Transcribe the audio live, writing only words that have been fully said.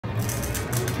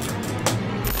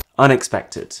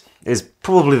Unexpected is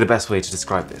probably the best way to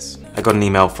describe this. I got an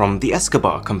email from the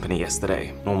Escobar company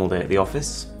yesterday, normal day at the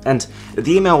office, and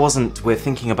the email wasn't, "We're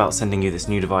thinking about sending you this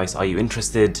new device, are you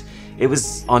interested?" It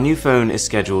was, "Our new phone is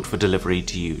scheduled for delivery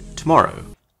to you tomorrow."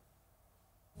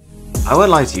 I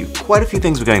won't lie to you, quite a few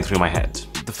things were going through my head.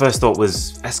 The first thought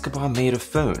was, Escobar made a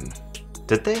phone.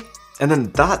 Did they? And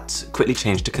then that quickly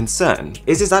changed to concern.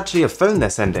 Is this actually a phone they're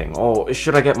sending, or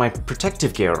should I get my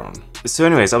protective gear on? So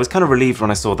anyways, I was kind of relieved when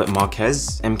I saw that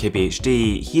Marquez,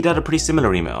 MKBHD, he'd had a pretty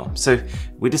similar email, so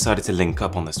we decided to link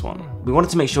up on this one. We wanted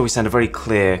to make sure we send a very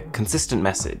clear, consistent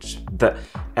message that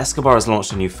Escobar has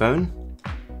launched a new phone.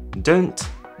 Don't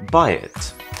buy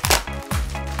it.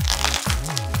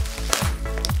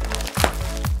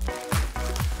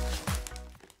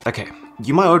 Okay,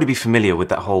 you might already be familiar with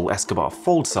that whole Escobar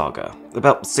Fold saga.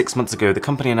 About 6 months ago, the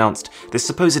company announced this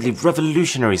supposedly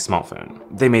revolutionary smartphone.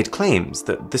 They made claims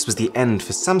that this was the end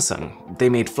for Samsung. They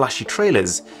made flashy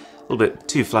trailers, a little bit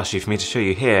too flashy for me to show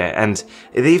you here, and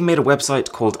they even made a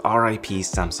website called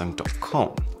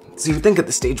ripsamsung.com. So you would think at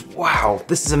this stage, wow,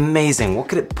 this is amazing, what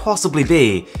could it possibly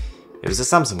be? It was a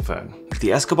Samsung phone.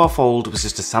 The Escobar Fold was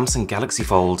just a Samsung Galaxy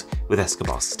Fold with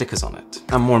Escobar stickers on it.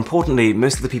 And more importantly,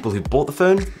 most of the people who bought the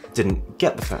phone didn't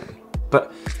get the phone.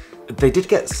 But they did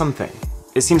get something.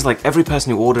 It seems like every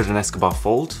person who ordered an Escobar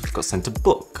Fold got sent a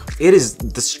book. It is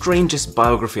the strangest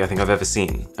biography I think I've ever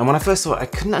seen. And when I first saw it, I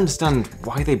couldn't understand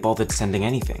why they bothered sending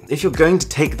anything. If you're going to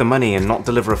take the money and not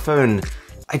deliver a phone,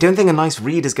 I don't think a nice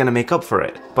read is going to make up for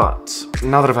it. But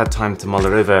now that I've had time to mull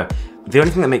it over, the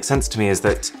only thing that makes sense to me is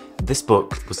that this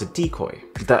book was a decoy.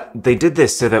 That they did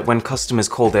this so that when customers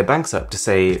called their banks up to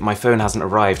say, "My phone hasn't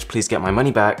arrived, please get my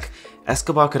money back,"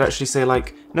 Escobar could actually say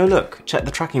like, "No, look, check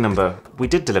the tracking number, we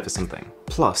did deliver something."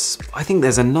 Plus, I think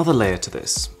there's another layer to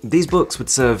this. These books would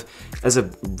serve as a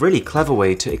really clever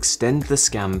way to extend the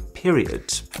scam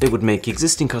period. It would make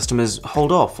existing customers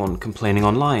hold off on complaining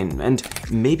online, and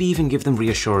maybe even give them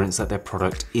reassurance that their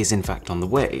product is in fact on the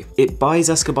way. It buys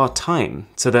Escobar time,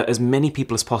 so that as many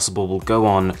people as possible will go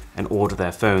on and order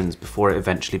their phones before it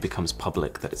eventually becomes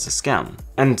public that it's a scam.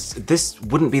 And this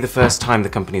wouldn't be the first time the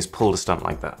company's pulled a stunt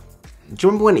like that. Do you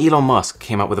remember when Elon Musk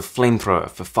came out with a flamethrower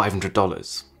for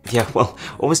 $500? Yeah, well,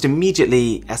 almost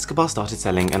immediately, Escobar started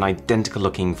selling an identical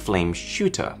looking flame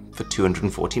shooter for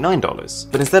 $249.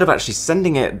 But instead of actually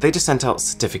sending it, they just sent out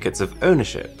certificates of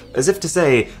ownership. As if to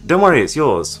say, don't worry, it's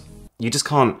yours. You just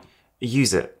can't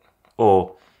use it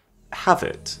or have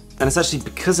it. And it's actually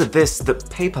because of this that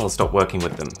PayPal stopped working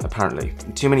with them, apparently.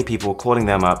 Too many people were calling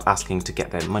them up asking to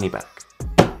get their money back.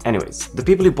 Anyways, the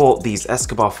people who bought these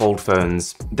Escobar Fold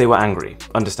phones, they were angry,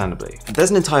 understandably.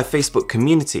 There's an entire Facebook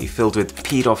community filled with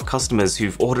peed off customers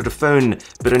who've ordered a phone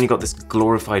but only got this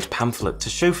glorified pamphlet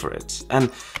to show for it. And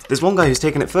there's one guy who's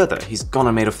taken it further. He's gone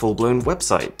and made a full-blown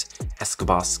website,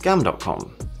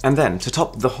 escobarscam.com. And then, to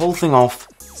top the whole thing off,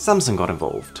 Samsung got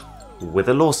involved with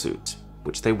a lawsuit,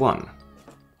 which they won.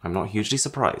 I'm not hugely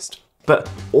surprised. But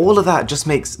all of that just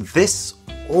makes this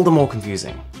all the more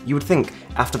confusing. You would think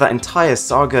after that entire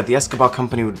saga, the Escobar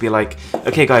company would be like,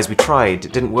 okay guys, we tried,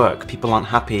 it didn't work, people aren't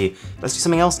happy, let's do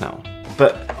something else now.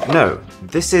 But no,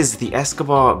 this is the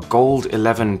Escobar Gold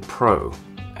 11 Pro,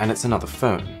 and it's another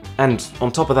phone. And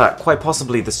on top of that, quite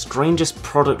possibly the strangest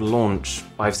product launch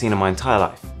I've seen in my entire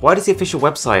life. Why does the official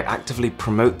website actively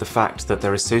promote the fact that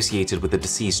they're associated with a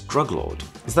deceased drug lord?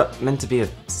 Is that meant to be a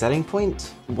selling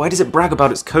point? Why does it brag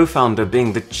about its co-founder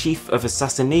being the chief of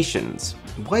assassinations?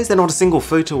 Why is there not a single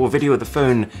photo or video of the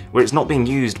phone where it's not being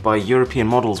used by European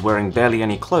models wearing barely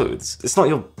any clothes? It's not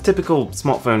your typical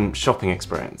smartphone shopping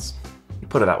experience.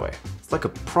 Put it that way. It's like a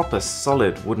proper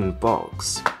solid wooden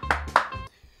box.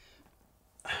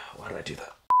 Why did I do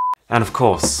that? And of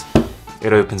course,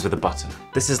 it opens with a button.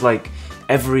 This is like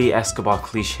every Escobar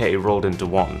cliche rolled into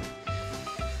one.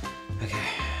 Okay.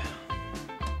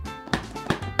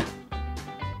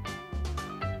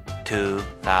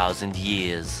 2,000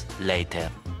 years later.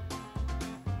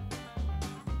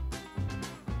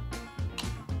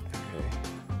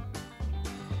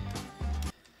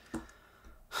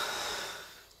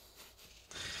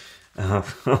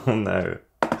 Oh no.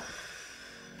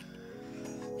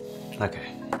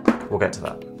 Okay, we'll get to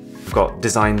that. We've got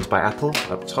designed by Apple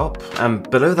up top, and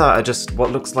below that are just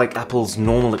what looks like Apple's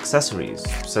normal accessories.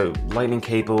 So lightning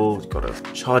cable, you've got a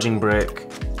charging brick,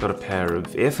 got a pair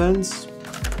of earphones,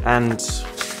 and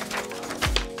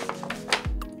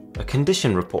a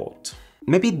condition report.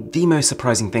 Maybe the most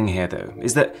surprising thing here though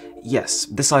is that yes,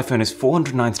 this iPhone is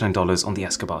 $499 on the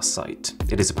Escobar site.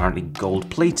 It is apparently gold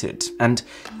plated, and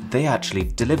they actually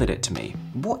delivered it to me.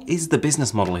 What is the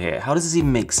business model here? How does this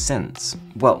even make sense?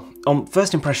 Well, on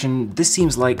first impression, this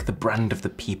seems like the brand of the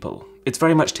people. It's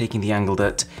very much taking the angle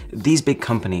that these big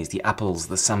companies, the Apples,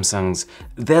 the Samsungs,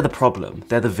 they're the problem,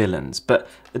 they're the villains, but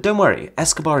don't worry,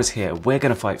 Escobar is here, we're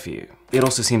gonna fight for you. It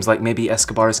also seems like maybe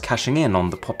Escobar is cashing in on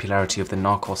the popularity of the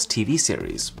Narcos TV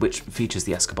series, which features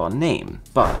the Escobar name.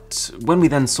 But when we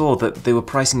then saw that they were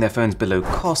pricing their phones below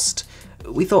cost,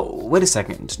 we thought, wait a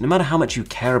second, no matter how much you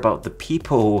care about the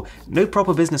people, no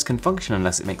proper business can function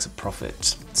unless it makes a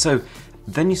profit. So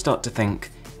then you start to think,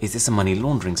 is this a money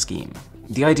laundering scheme?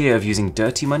 The idea of using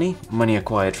dirty money, money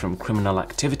acquired from criminal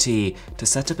activity, to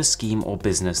set up a scheme or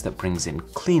business that brings in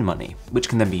clean money, which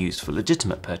can then be used for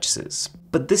legitimate purchases.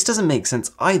 But this doesn't make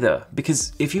sense either,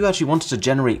 because if you actually wanted to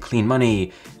generate clean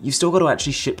money, you've still got to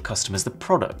actually ship customers the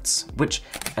products, which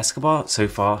Escobar so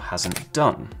far hasn't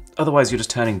done. Otherwise, you're just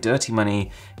turning dirty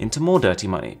money into more dirty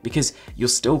money, because you're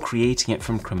still creating it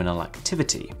from criminal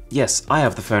activity. Yes, I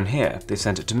have the phone here. They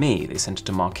sent it to me, they sent it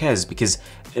to Marquez, because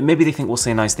maybe they think we'll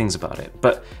say nice things about it,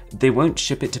 but they won't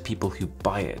ship it to people who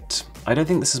buy it. I don't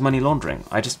think this is money laundering,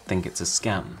 I just think it's a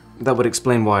scam. That would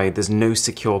explain why there's no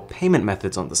secure payment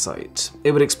methods on the site.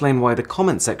 It would explain why the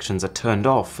comment sections are turned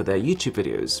off for their YouTube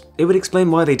videos. It would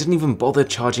explain why they didn't even bother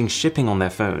charging shipping on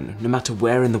their phone, no matter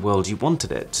where in the world you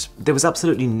wanted it. There was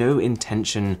absolutely no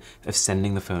intention of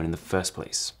sending the phone in the first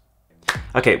place.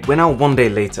 Okay, we're now 1 day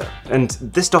later, and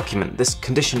this document, this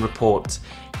condition report,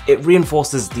 it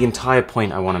reinforces the entire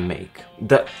point I want to make.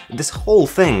 That this whole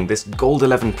thing, this Gold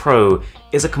 11 Pro,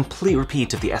 is a complete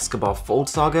repeat of the Escobar Fold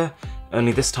saga,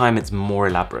 only this time it's more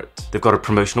elaborate. They've got a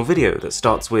promotional video that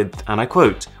starts with, and I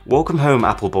quote, "Welcome home,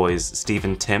 Apple boys, Steve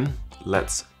and Tim,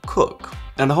 let's cook."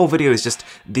 And the whole video is just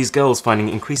these girls finding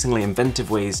increasingly inventive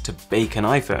ways to bake an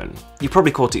iPhone. You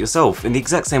probably caught it yourself. In the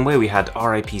exact same way we had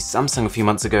RIP Samsung a few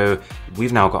months ago,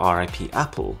 we've now got RIP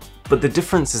Apple. But the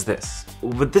difference is this.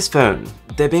 With this phone,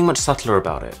 they're being much subtler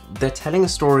about it. They're telling a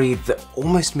story that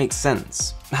almost makes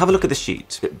sense. Have a look at the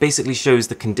sheet. It basically shows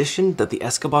the condition that the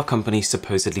Escobar company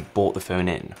supposedly bought the phone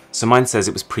in. So mine says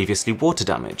it was previously water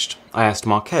damaged. I asked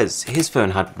Marquez, his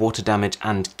phone had water damage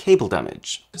and cable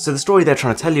damage. So the story they're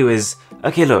trying to tell you is,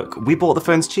 okay look, we bought the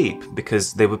phones cheap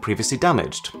because they were previously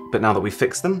damaged, but now that we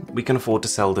fixed them, we can afford to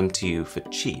sell them to you for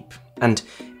cheap. And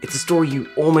it's a story you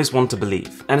almost want to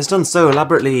believe. And it's done so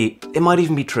elaborately, it might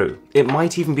even be true. It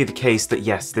might even be the case that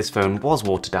yes, this phone was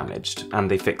water damaged and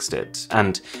they fixed it.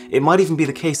 And it might even be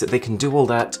the case that they can do all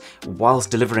that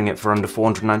whilst delivering it for under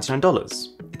 $499.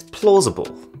 It's plausible,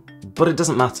 but it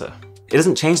doesn't matter. It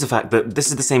doesn't change the fact that this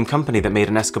is the same company that made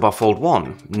an Escobar Fold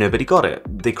 1. Nobody got it.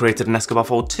 They created an Escobar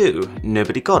Fold 2.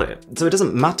 Nobody got it. So it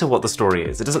doesn't matter what the story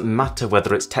is. It doesn't matter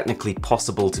whether it's technically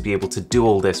possible to be able to do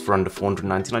all this for under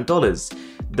 $499.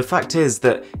 The fact is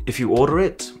that if you order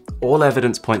it, all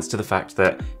evidence points to the fact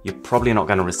that you're probably not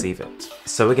going to receive it.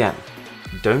 So again,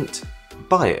 don't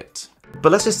buy it.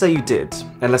 But let's just say you did,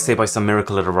 and let's say by some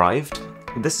miracle it arrived.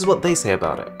 This is what they say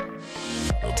about it.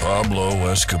 The Pablo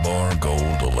Escobar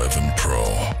Gold 11 Pro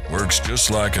works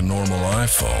just like a normal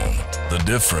iPhone. The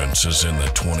difference is in the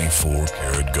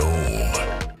 24-karat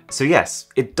gold. So yes,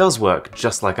 it does work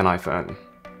just like an iPhone.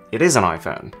 It is an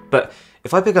iPhone. But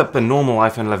if I pick up a normal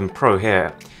iPhone 11 Pro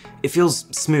here, it feels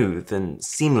smooth and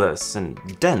seamless and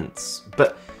dense.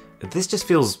 But this just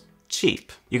feels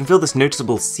cheap. You can feel this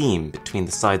noticeable seam between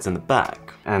the sides and the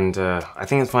back. And I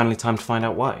think it's finally time to find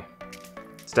out why.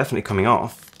 It's definitely coming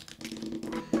off.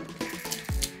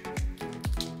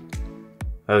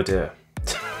 Oh dear.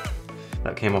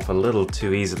 That came off a little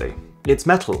too easily. It's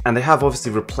metal, and they have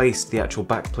obviously replaced the actual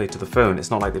backplate of the phone.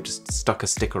 It's not like they've just stuck a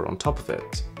sticker on top of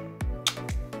it.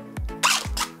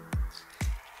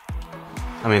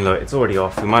 I mean, look, it's already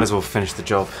off. We might as well finish the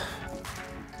job.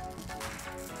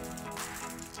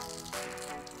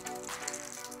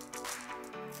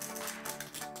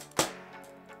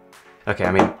 Okay,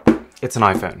 I mean, it's an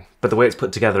iPhone, but the way it's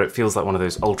put together, it feels like one of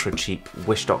those ultra cheap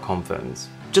Wish.com phones.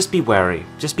 Just be wary,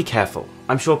 just be careful.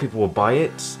 I'm sure people will buy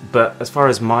it, but as far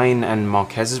as mine and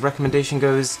Marquez's recommendation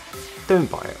goes, don't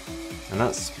buy it. And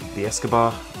that's the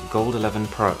Escobar Gold 11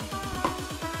 Pro.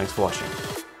 Thanks for watching.